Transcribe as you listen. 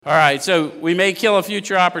All right, so we may kill a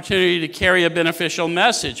future opportunity to carry a beneficial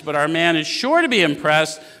message, but our man is sure to be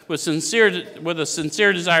impressed with a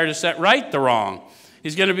sincere desire to set right the wrong.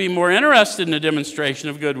 He's going to be more interested in a demonstration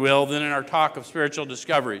of goodwill than in our talk of spiritual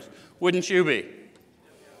discoveries. Wouldn't you be?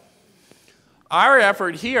 Our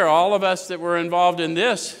effort here, all of us that were involved in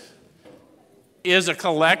this, is a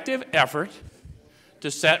collective effort to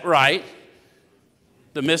set right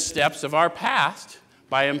the missteps of our past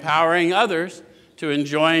by empowering others to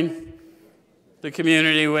enjoy the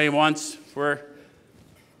community we once were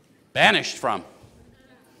banished from.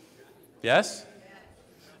 Yes?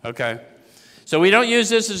 Okay. So we don't use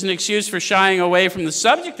this as an excuse for shying away from the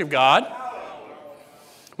subject of God.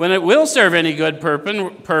 When it will serve any good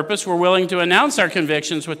purpose, we're willing to announce our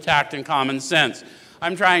convictions with tact and common sense.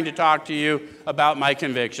 I'm trying to talk to you about my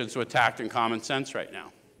convictions with tact and common sense right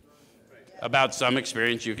now. About some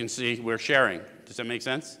experience you can see we're sharing. Does that make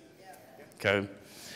sense? Okay.